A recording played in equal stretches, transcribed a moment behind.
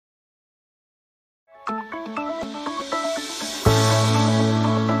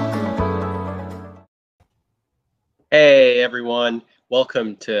Hey everyone,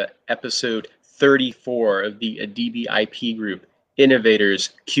 welcome to episode 34 of the Adibi IP Group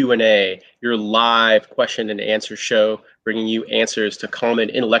Innovators Q&A, your live question and answer show, bringing you answers to common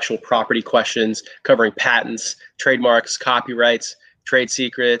intellectual property questions covering patents, trademarks, copyrights, trade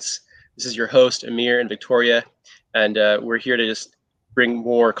secrets. This is your host, Amir and Victoria, and we're here to just bring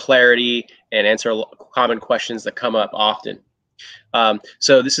more clarity and answer common questions that come up often.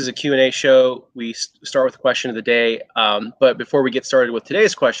 So this is a Q&A show. We start with the question of the day, but before we get started with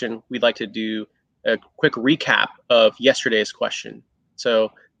today's question, we'd like to do a quick recap of yesterday's question.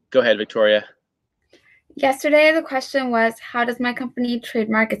 So go ahead, Victoria. Yesterday, the question was, how does my company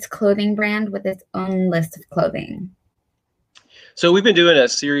trademark its clothing brand with its own list of clothing? So we've been doing a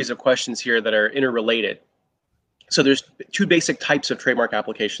series of questions here that are interrelated. So there's two basic types of trademark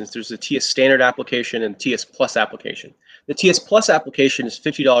applications. There's the TS Standard application and TS Plus application. The TS Plus application is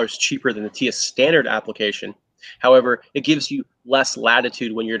 $50 cheaper than the TS Standard application. However, it gives you less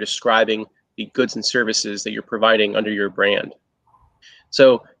latitude when you're describing the goods and services that you're providing under your brand.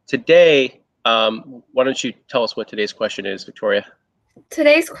 So today, why don't you tell us what today's question is, Victoria?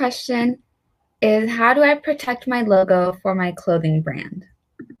 Today's question is, how do I protect my logo for my clothing brand?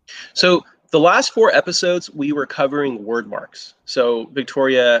 So the last 4 episodes, we were covering word marks. So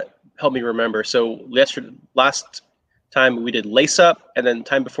Victoria, help me remember. So last time we did lace up, and then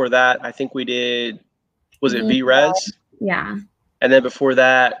time before that, I think we did, was it VRES? Yeah. And then before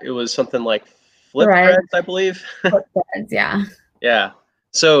that, it was something like flip threads, I believe. Flip threads, yeah. Yeah.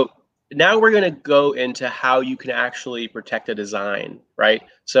 So now we're going to go into how you can actually protect a design, right?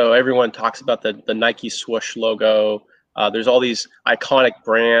 So everyone talks about the Nike swoosh logo. There's all these iconic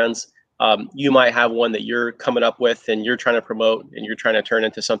brands. You might have one that you're coming up with and you're trying to promote and you're trying to turn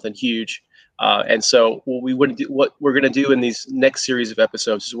into something huge. And so what we're going to do in these next series of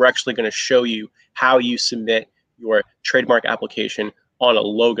episodes is we're actually going to show you how you submit your trademark application on a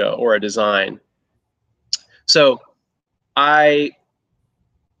logo or a design. So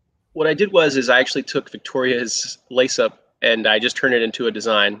what I did was I actually took Victoria's lace up and I just turned it into a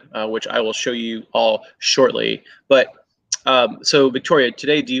design, which I will show you all shortly. But so Victoria,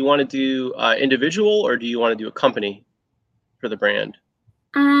 today, do you want to do individual or do you want to do a company for the brand?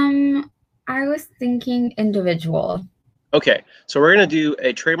 I was thinking individual. Okay, so we're going to do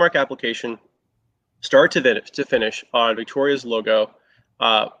a trademark application, start to finish, on Victoria's logo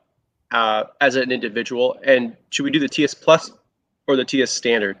as an individual. And should we do the TS Plus or the TS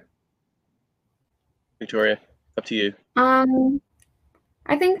Standard? Victoria, up to you.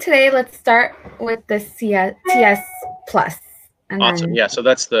 I think today let's start with the TS Plus. Awesome. Yeah, so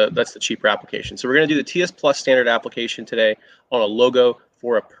that's the cheaper application. So we're going to do the TS Plus Standard application today on a logo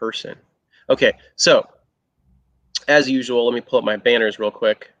for a person. Okay, so as usual, let me pull up my banners real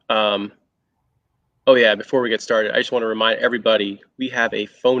quick. Oh yeah, before we get started, I just want to remind everybody we have a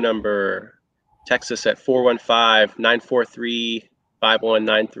phone number. Text us at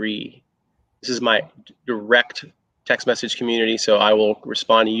 415-943-5193. This is my direct text message community, so I will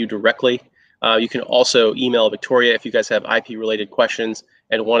respond to you directly. You can also email Victoria if you guys have IP-related questions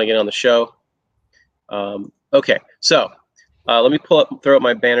and want to get on the show. Okay, so let me throw up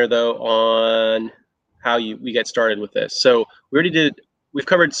my banner though on how we get started with this. So we did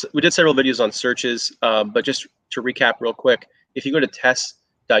several videos on searches, but just to recap real quick, if you go to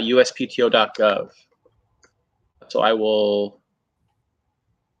test.uspto.gov, so I will.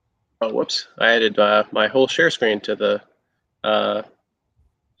 Oh, whoops! I added my whole share screen to the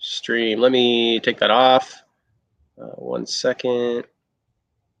stream. Let me take that off. 1 second.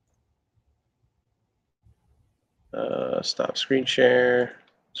 Stop screen share.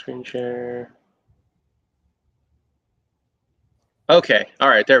 Screen share. Okay. All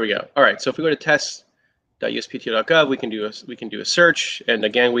right. There we go. All right. So if we go to test.uspto.gov, we can do a search. And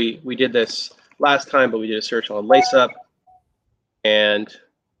again, we did this last time, but we did a search on lace up, and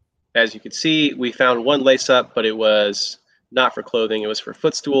as you can see, we found one lace up, but it was not for clothing. It was for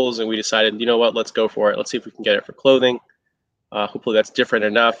footstools, and we decided, you know what, let's go for it. Let's see if we can get it for clothing. Hopefully that's different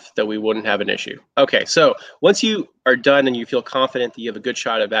enough that we wouldn't have an issue. Okay, so once you are done and you feel confident that you have a good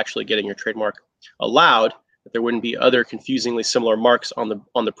shot of actually getting your trademark allowed, that there wouldn't be other confusingly similar marks on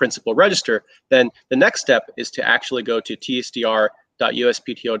the principal register, then the next step is to actually go to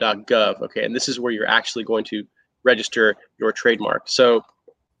tsdr.uspto.gov. Okay, and this is where you're actually going to register your trademark. So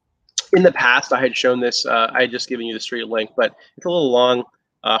in the past, I had shown this. I had just given you the straight link, but it's a little long,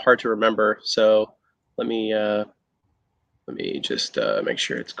 hard to remember. So let me just make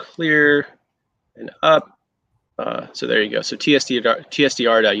sure it's clear and up. So there you go. So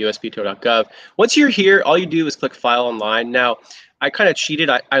tsdr.uspto.gov. Once you're here, all you do is click File Online. Now, I kind of cheated.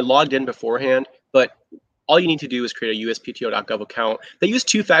 I logged in beforehand, but all you need to do is create a uspto.gov account. They use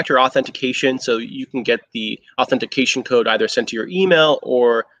two-factor authentication, so you can get the authentication code either sent to your email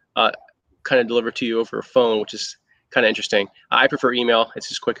or kind of delivered to you over a phone, which is kind of interesting. I prefer email. It's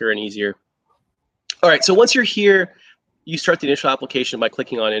just quicker and easier. All right, so once you're here, you start the initial application by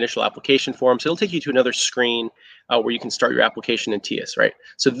clicking on Initial Application Form. So it'll take you to another screen where you can start your application in TIAS, right?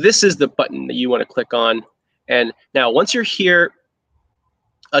 So this is the button that you want to click on. And now once you're here,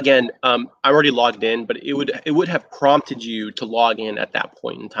 again, I'm already logged in, but it would have prompted you to log in at that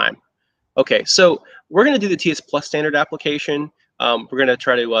point in time. Okay, so we're going to do the TIAS Plus standard application. We're going to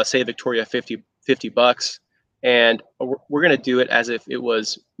try to save Victoria 50 bucks. And we're going to do it as if it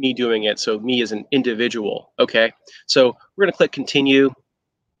was me doing it, so me as an individual, okay? So we're going to click Continue.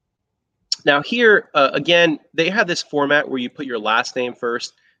 Now here, again, they have this format where you put your last name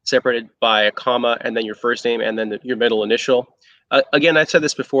first, separated by a comma, and then your first name, and then your middle initial. Again, I've said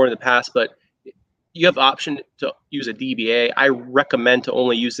this before in the past, but you have the option to use a DBA. I recommend to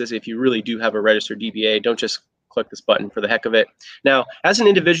only use this if you really do have a registered DBA. Don't just click this button for the heck of it. Now, as an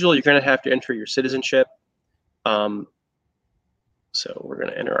individual, you're going to have to enter your citizenship. So we're going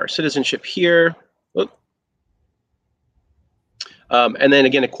to enter our citizenship here. And then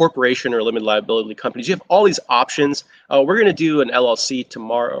again, a corporation or limited liability companies. You have all these options. We're going to do an LLC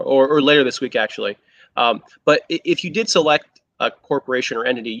tomorrow or later this week, actually. But if you did select a corporation or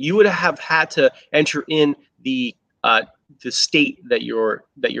entity, you would have had to enter in the state that your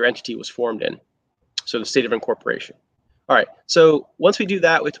entity was formed in. So the state of incorporation. All right, so once we do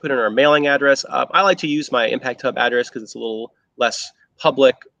that, we have to put in our mailing address. I like to use my Impact Hub address because it's a little less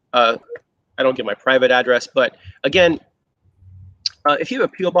public. I don't give my private address, but again, if you have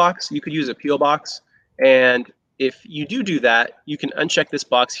a P.O. box, you could use a P.O. box. And if you do that, you can uncheck this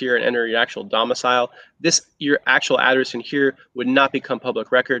box here and enter your actual domicile. Your actual address in here would not become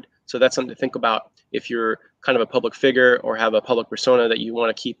public record. So that's something to think about if you're kind of a public figure or have a public persona that you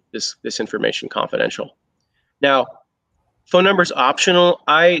want to keep this information confidential. Now, phone number is optional.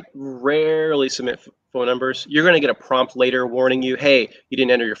 I rarely submit phone numbers. You're going to get a prompt later warning you, hey, you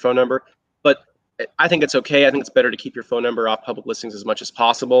didn't enter your phone number. But I think it's okay. I think it's better to keep your phone number off public listings as much as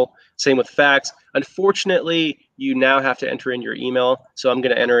possible. Same with fax. Unfortunately, you now have to enter in your email. So I'm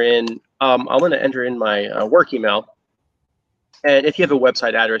going to enter in, my work email. And if you have a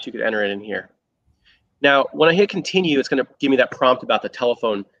website address, you could enter it in here. Now, when I hit continue, it's going to give me that prompt about the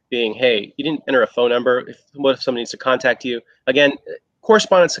telephone being, hey, you didn't enter a phone number. What if somebody needs to contact you? Again,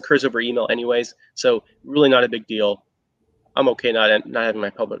 correspondence occurs over email anyways, so really not a big deal. I'm okay not having my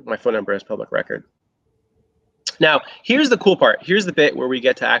phone number as public record. Now, here's the cool part. Here's the bit where we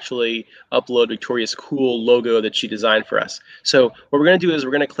get to actually upload Victoria's cool logo that she designed for us. So what we're going to do is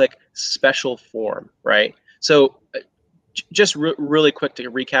we're going to click Special Form, right? So just really quick to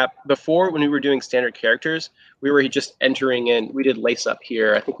recap, before when we were doing standard characters, we were just entering in, we did lace up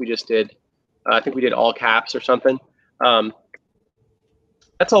here. I think we did all caps or something.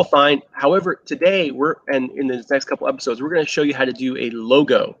 That's all fine. However, today and in the next couple episodes, we're going to show you how to do a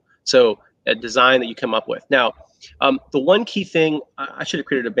logo. So a design that you come up with. Now, the one key thing, I should have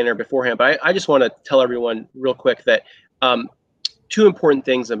created a banner beforehand, but I just want to tell everyone real quick that two important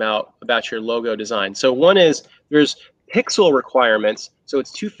things about your logo design. So one is there's pixel requirements. So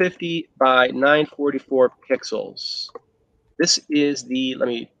it's 250 by 944 pixels. This is the, let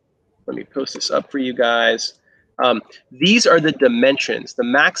me post this up for you guys. These are the dimensions, the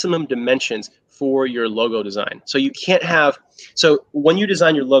maximum dimensions for your logo design. So you can't have, so when you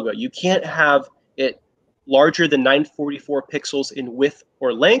design your logo, you can't have it larger than 944 pixels in width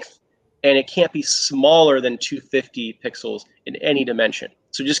or length, and it can't be smaller than 250 pixels in any dimension.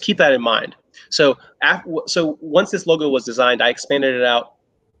 So just keep that in mind. So once this logo was designed, I expanded it out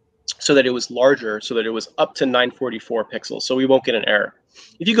so that it was larger, so that it was up to 944 pixels, so we won't get an error.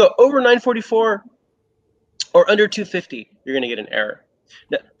 If you go over 944 or under 250, you're going to get an error.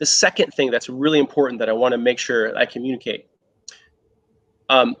 Now, the second thing that's really important that I want to make sure I communicate,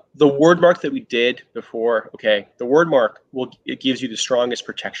 the word mark that we did before, okay, the word mark, it gives you the strongest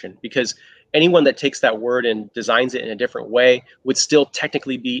protection, because anyone that takes that word and designs it in a different way would still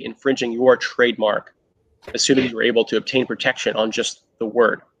technically be infringing your trademark, assuming you were able to obtain protection on just the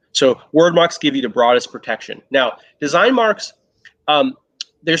word. So word marks give you the broadest protection. Now, design marks,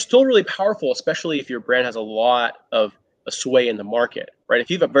 they're still really powerful, especially if your brand has a lot of a sway in the market, right? If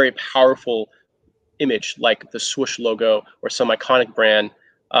you have a very powerful image like the swoosh logo or some iconic brand,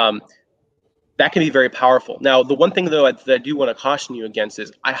 that can be very powerful. Now, the one thing though that I do want to caution you against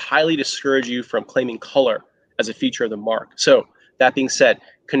is I highly discourage you from claiming color as a feature of the mark. So that being said,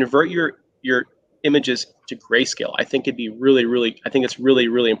 convert your images to grayscale. I think it's really,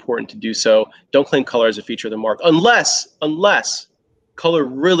 really important to do so. Don't claim color as a feature of the mark, unless color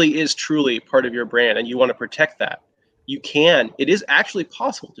really is truly part of your brand and you want to protect that. You can. It is actually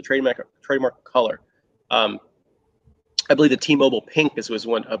possible to trademark color. I believe the T-Mobile pink was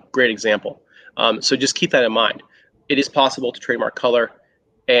a great example. So just keep that in mind. It is possible to trademark color,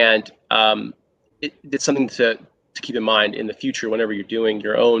 and it's something to keep in mind in the future whenever you're doing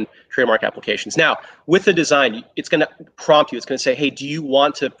your own trademark applications. Now, with the design, it's going to prompt you. It's going to say, hey, do you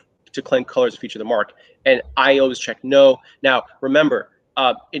want to claim color as a feature of the mark? And I always check no. Now, remember,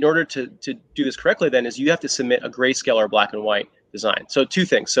 in order to do this correctly, then, is you have to submit a grayscale or black and white design. So two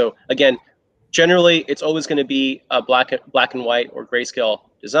things. So again, generally, it's always going to be a black and white or grayscale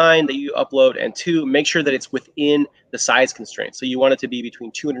design that you upload. And two, make sure that it's within the size constraint. So you want it to be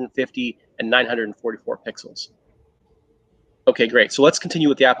between 250 and 944 pixels. Okay, great. So let's continue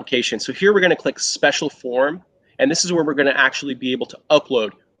with the application. So here we're going to click Special Form, and this is where we're going to actually be able to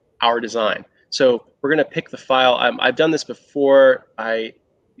upload our design. So we're going to pick the file. I've done this before I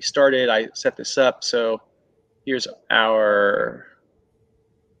started. I set this up. So here's our...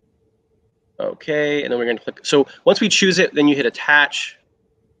 Okay, and then we're going to click. So once we choose it, then you hit Attach.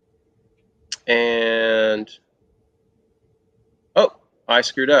 And oh, I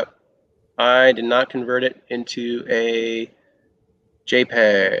screwed up. I did not convert it into a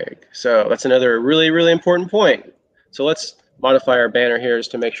JPEG. So that's another really, really important point. So let's modify our banner here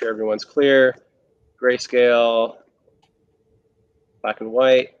just to make sure everyone's clear. Grayscale, black and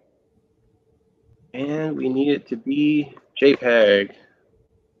white. And we need it to be JPEG.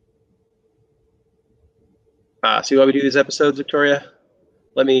 See why we do these episodes, Victoria?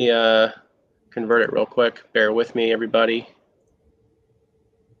 Let me convert it real quick. Bear with me, everybody.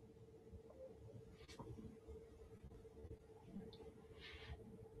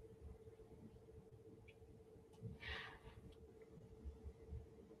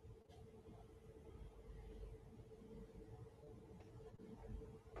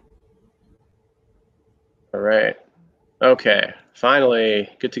 All right. Okay, finally,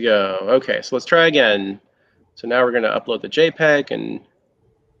 good to go. Okay, so let's try again. So now we're going to upload the JPEG and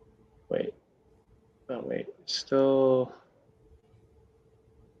wait. Oh, wait, still.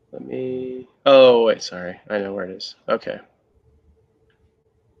 Let me. Oh, wait, sorry. I know where it is. Okay.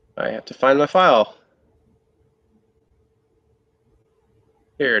 I have to find my file.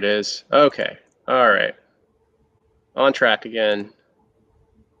 Here it is. Okay. All right. On track again.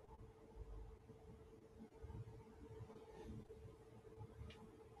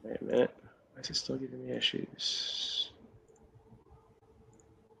 Wait a minute. Why is it still giving me issues?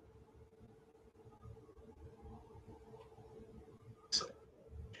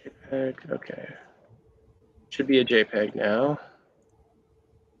 JPEG. Okay. Should be a JPEG now.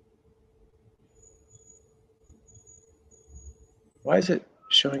 Why is it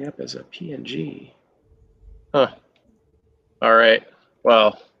showing up as a PNG? Huh. All right.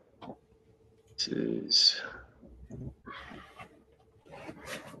 Well, this is.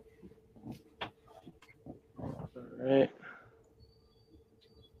 All right.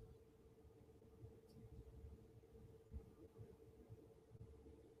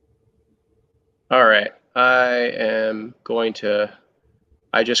 All right. I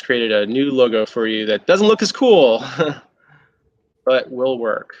just created a new logo for you that doesn't look as cool, but will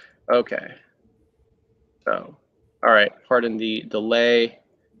work. Okay. So, all right. Pardon the delay.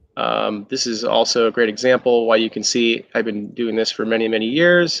 This is also a great example why you can see I've been doing this for many, many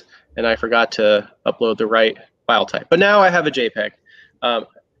years, and I forgot to upload the right file type. But now I have a JPEG.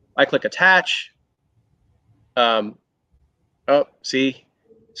 I click Attach. Oh, see?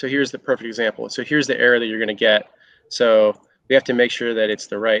 So here's the perfect example. So here's the error that you're going to get. So we have to make sure that it's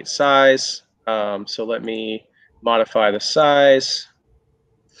the right size. So let me modify the size.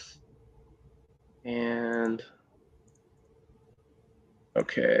 And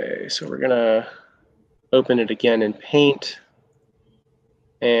okay, so we're going to open it again in Paint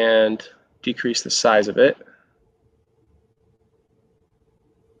and decrease the size of it.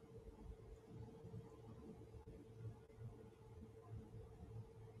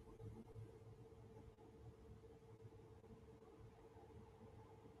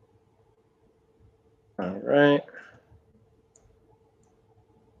 All right.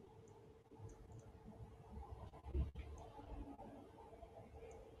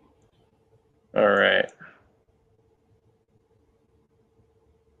 All right.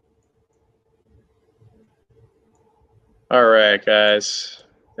 All right, guys.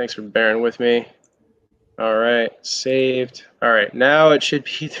 Thanks for bearing with me. All right, saved. All right, now it should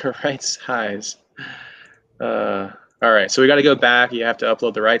be the right size. All right, so we got to go back. You have to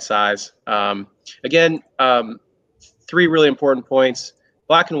upload the right size. Again, 3 really important points.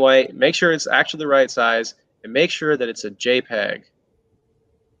 Black and white, make sure it's actually the right size, and make sure that it's a JPEG.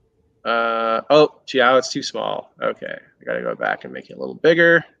 Oh, gee, now it's too small. Okay, we got to go back and make it a little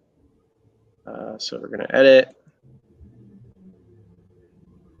bigger. So we're going to edit.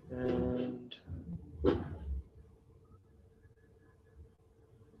 And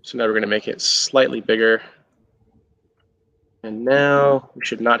so now we're going to make it slightly bigger. And now we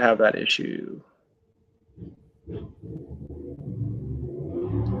should not have that issue.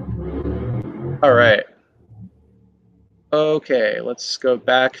 All right. Okay, let's go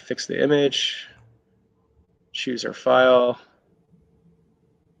back, fix the image, choose our file,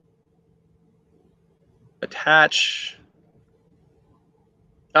 attach.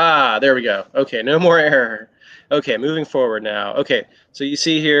 Ah, there we go. Okay, no more error. Okay, moving forward now. Okay, so you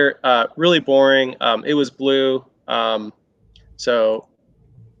see here, really boring. It was blue. So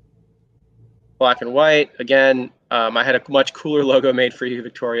black and white. Again, I had a much cooler logo made for you,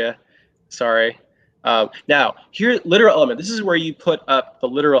 Victoria. Sorry. Now, here, literal element. This is where you put up the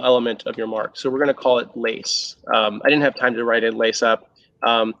literal element of your mark. So we're going to call it lace. I didn't have time to write in lace up,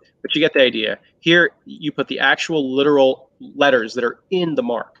 but you get the idea. Here, you put the actual literal letters that are in the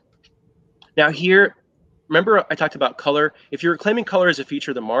mark. Now here, remember I talked about color? If you're claiming color as a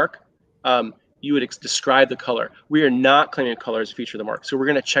feature of the mark, you would describe the color. We are not claiming color as a feature of the mark. So we're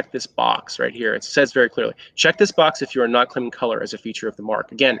going to check this box right here. It says very clearly, check this box if you are not claiming color as a feature of the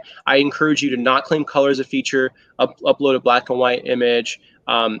mark. Again, I encourage you to not claim color as a feature, upload a black and white image,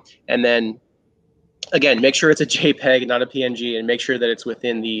 and then again, make sure it's a JPEG, not a PNG, and make sure that it's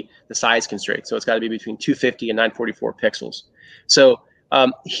within the size constraint. So it's got to be between 250 and 944 pixels. So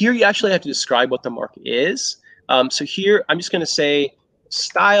here you actually have to describe what the mark is. So here I'm just going to say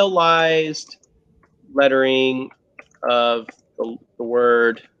stylized lettering of the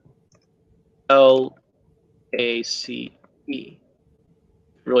word LACE.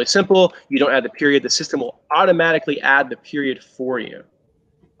 Really simple. You don't add the period. The system will automatically add the period for you.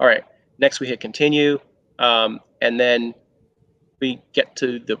 All right. Next, we hit continue, and then we get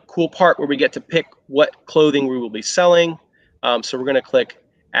to the cool part where we get to pick what clothing we will be selling. So we're going to click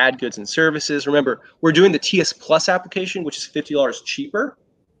Add Goods and Services. Remember, we're doing the TS Plus application, which is $50 cheaper.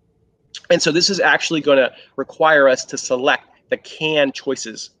 And so this is actually going to require us to select the can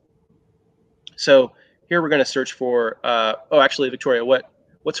choices. So here we're going to search for, oh, actually, Victoria, what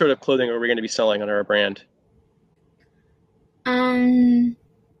sort of clothing are we going to be selling under our brand?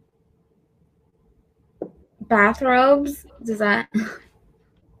 Bathrobes. Does that?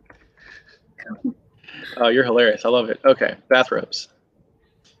 Oh, you're hilarious. I love it. Okay, bathrobes.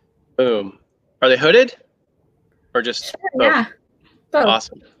 Boom. Are they hooded or just both? Yeah, both.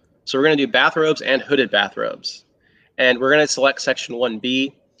 Awesome. So we're going to do bathrobes and hooded bathrobes. And we're going to select section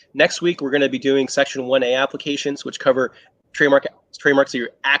 1B. Next week, we're going to be doing section 1A applications, which cover trademarks that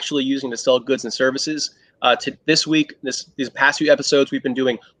you're actually using to sell goods and services. This week, these past few episodes, we've been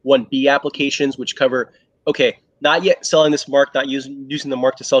doing 1B applications, which cover, okay, not yet selling this mark, not using the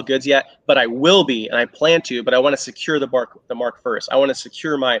mark to sell goods yet, but I will be, and I plan to, but I want to secure the mark first. I want to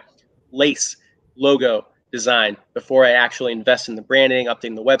secure my lace logo design before I actually invest in the branding,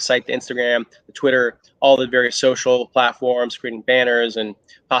 updating the website, the Instagram, the Twitter, all the various social platforms, creating banners, and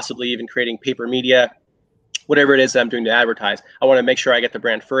possibly even creating paper media, whatever it is that I'm doing to advertise. I want to make sure I get the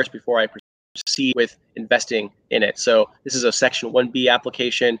brand first before I proceed with investing in it. So this is a section 1B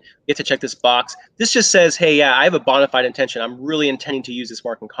application. You get to check this box. This just says, hey, yeah, I have a bona fide intention. I'm really intending to use this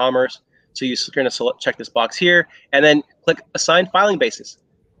mark in commerce. So you're going to check this box here and then click assign filing basis.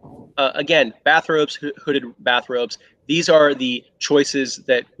 Again, bathrobes, hooded bathrobes. These are the choices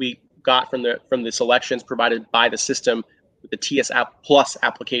that we got from the selections provided by the system with the TS Plus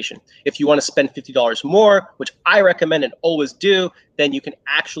application. If you want to spend $50 more, which I recommend and always do, then you can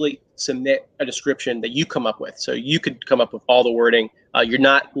actually submit a description that you come up with. So you could come up with all the wording. You're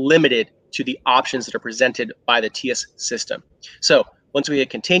not limited to the options that are presented by the TS system. So once we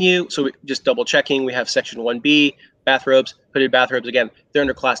hit continue, so we just double checking, we have section 1B, bathrobes, hooded bathrobes. Again, they're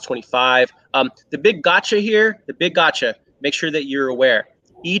under class 25. The big gotcha here, make sure that you're aware.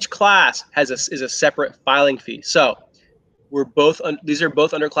 Each class is a separate filing fee. So these are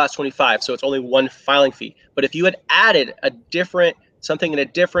both under class 25, so it's only one filing fee. But if you had added something in a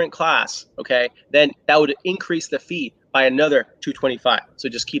different class, okay, then that would increase the fee by another $225. So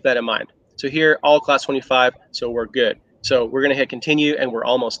just keep that in mind. So here, all class 25, so we're good. So we're gonna hit continue and we're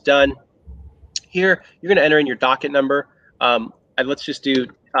almost done. Here, you're gonna enter in your docket number. And let's just do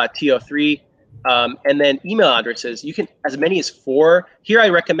TO3. And then email addresses, you can as many as 4. Here I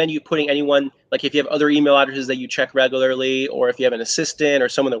recommend you putting anyone, like if you have other email addresses that you check regularly, or if you have an assistant or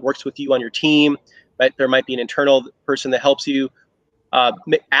someone that works with you on your team, right? There might be an internal person that helps you.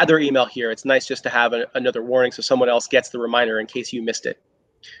 Add their email here. It's nice just to have another warning so someone else gets the reminder in case you missed it.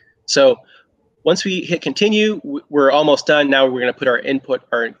 So once we hit continue, we're almost done. Now we're going to put our input,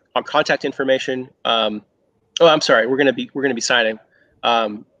 our contact information. Oh, I'm sorry. We're going to be signing.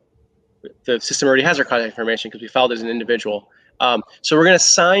 The system already has our contact information because we filed as an individual. So we're going to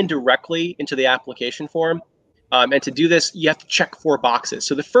sign directly into the application form. And to do this, you have to check 4 boxes.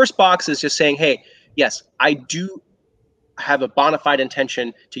 So the first box is just saying, hey, yes, I do have a bona fide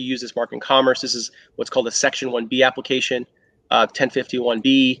intention to use this mark in commerce. This is what's called a Section 1B application,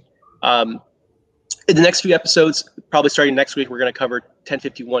 1051B. In the next few episodes, probably starting next week, we're going to cover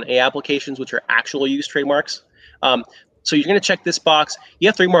 1051A applications, which are actual use trademarks. So you're going to check this box. You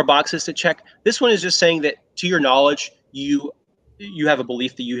have 3 more boxes to check. This one is just saying that, to your knowledge, you have a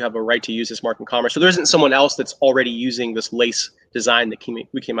belief that you have a right to use this mark in commerce. So there isn't someone else that's already using this lace design that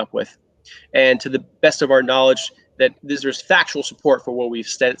we came up with. And to the best of our knowledge, that there's factual support for what we've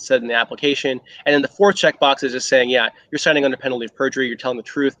said in the application. And then the 4th checkbox is just saying, yeah, you're signing under penalty of perjury. You're telling the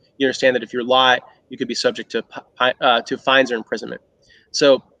truth. You understand that if you lie, you could be subject to fines or imprisonment.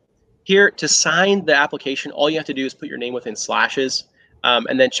 So here, to sign the application, all you have to do is put your name within slashes,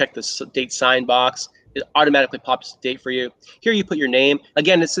 and then check the date sign box. It automatically pops the date for you. Here you put your name.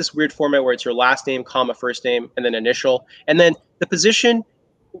 Again, it's this weird format where it's your last name, comma, first name, and then initial. And then the position,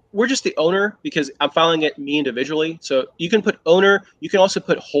 we're just the owner because I'm filing it me individually. So you can put owner. You can also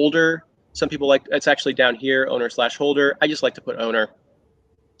put holder. Some people like, it's actually down here, owner/holder. I just like to put owner.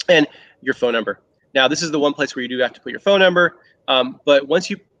 And your phone number. Now, this is the one place where you do have to put your phone number. But once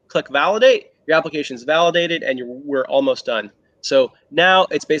you click validate, your application is validated and we're almost done. So now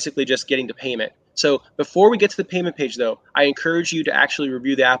it's basically just getting to payment. So before we get to the payment page though, I encourage you to actually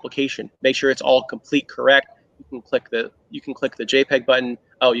review the application. Make sure it's all complete, correct. You can click the JPEG button.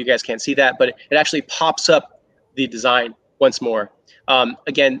 Oh, you guys can't see that, but it actually pops up the design once more.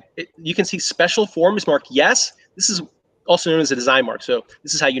 Again, you can see special forms marked yes. This is also known as a design mark. So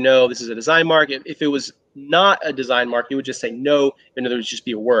this is how you know this is a design mark. If it was not a design mark, you would just say no, and there would just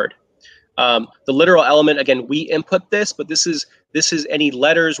be a word. The literal element, again, we input this, but this is any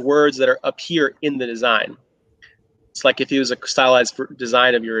letters, words that are up here in the design. It's like if it was a stylized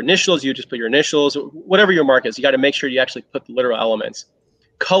design of your initials, you just put your initials, whatever your mark is. You got to make sure you actually put the literal elements.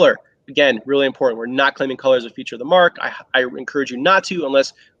 Color, again, really important. We're not claiming color as a feature of the mark. I encourage you not to,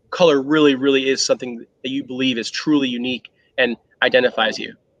 unless color really, really is something that you believe is truly unique and identifies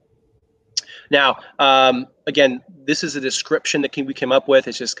you. Now, again, this is a description that we came up with.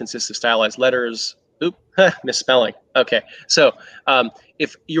 It just consists of stylized letters. Oop, misspelling. Okay, so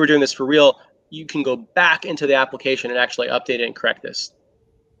if you were doing this for real, you can go back into the application and actually update it and correct this.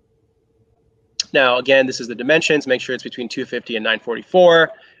 Now, again, this is the dimensions. Make sure it's between 250 and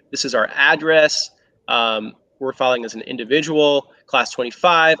 944. This is our address. We're filing as an individual, class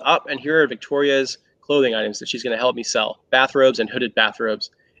 25. Up, and here are Victoria's clothing items that she's going to help me sell, bathrobes and hooded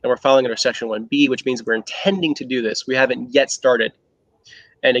bathrobes. And we're filing under Section 1B, which means we're intending to do this. We haven't yet started.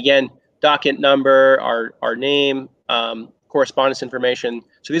 And again, docket number, our name, correspondence information.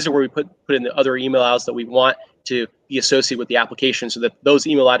 So these are where we put in the other email outlets that we want to be associated with the application so that those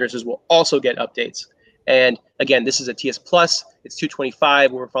email addresses will also get updates. And again, this is a TS Plus. It's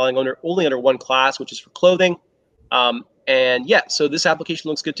 225. We're filing only under one class, which is for clothing. And yeah, so this application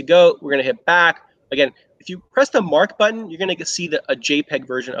looks good to go. We're going to hit back. Again, if you press the mark button, you're going to see a JPEG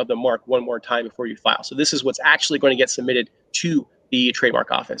version of the mark one more time before you file. So this is what's actually going to get submitted to the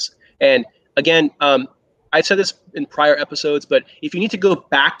trademark office. And again, I've said this in prior episodes, but if you need to go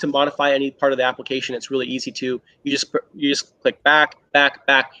back to modify any part of the application, it's really easy to. You just click back,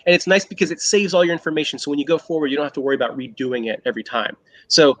 and it's nice because it saves all your information. So when you go forward, you don't have to worry about redoing it every time.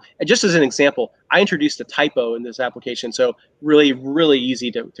 So just as an example, I introduced a typo in this application, so really, really easy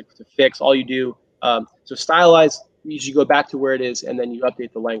to fix. All you do, so stylized, you go back to where it is, and then you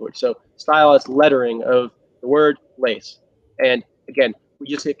update the language. So stylized lettering of the word lace, and again, we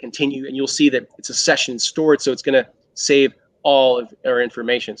just hit continue, and you'll see that it's a session stored, so it's going to save all of our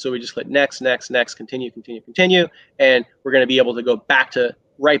information. So we just click next, continue, and we're going to be able to go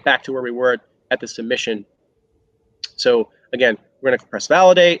right back to where we were at the submission. So again, we're going to press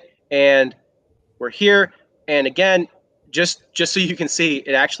validate, and we're here. And again, just so you can see,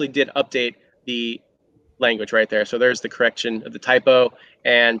 it actually did update the language right there. So there's the correction of the typo,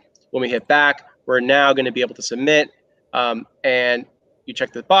 and when we hit back, we're now going to be able to submit, and you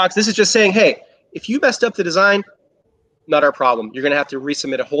check the box. This is just saying, hey, if you messed up the design, not our problem. You're going to have to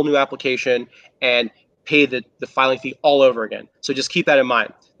resubmit a whole new application and pay the filing fee all over again. So just keep that in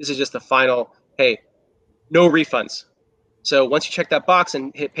mind. This is just the final, hey, no refunds. So once you check that box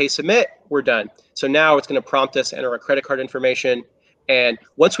and hit pay submit, we're done. So now it's going to prompt us to enter our credit card information. And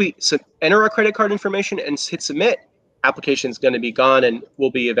once we enter our credit card information and hit submit, application is going to be gone and will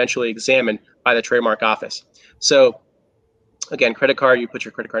be eventually examined by the trademark office. So again, credit card, you put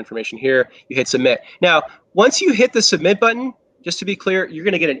your credit card information here, you hit submit. Now, once you hit the submit button, just to be clear, you're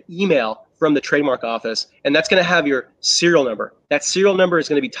going to get an email from the trademark office, and that's going to have your serial number. That serial number is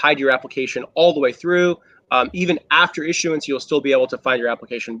going to be tied to your application all the way through. Even after issuance, you'll still be able to find your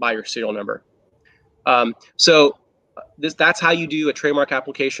application by your serial number. That's how you do a trademark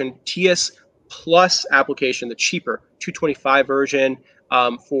application. TS Plus application, the cheaper 225 version,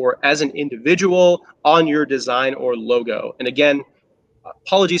 for as an individual on your design or logo. And again,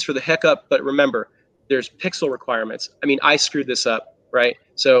 apologies for the hiccup, but remember, there's pixel requirements. I mean, I screwed this up, right?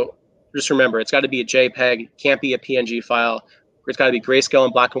 So just remember, it's got to be a JPEG, can't be a PNG file. It's got to be grayscale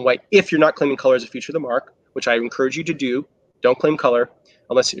and black and white if you're not claiming color as a feature of the mark, which I encourage you to do. Don't claim color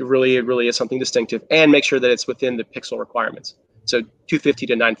unless it really is something distinctive, and make sure that it's within the pixel requirements. So 250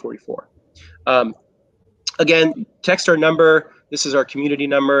 to 944. Again, text our number. This is our community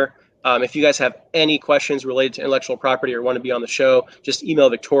number. If you guys have any questions related to intellectual property or want to be on the show, just email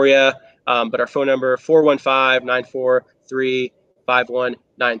Victoria. But our phone number,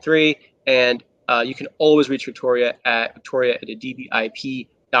 415-943-5193. And you can always reach Victoria at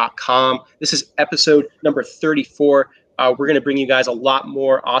victoria@adbip.com. This is episode number 34. We're going to bring you guys a lot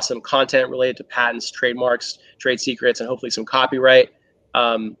more awesome content related to patents, trademarks, trade secrets, and hopefully some copyright.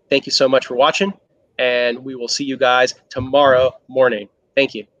 Thank you so much for watching, and we will see you guys tomorrow morning.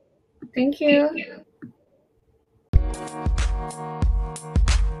 Thank you. Thank you. Thank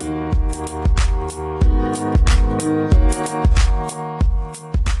you.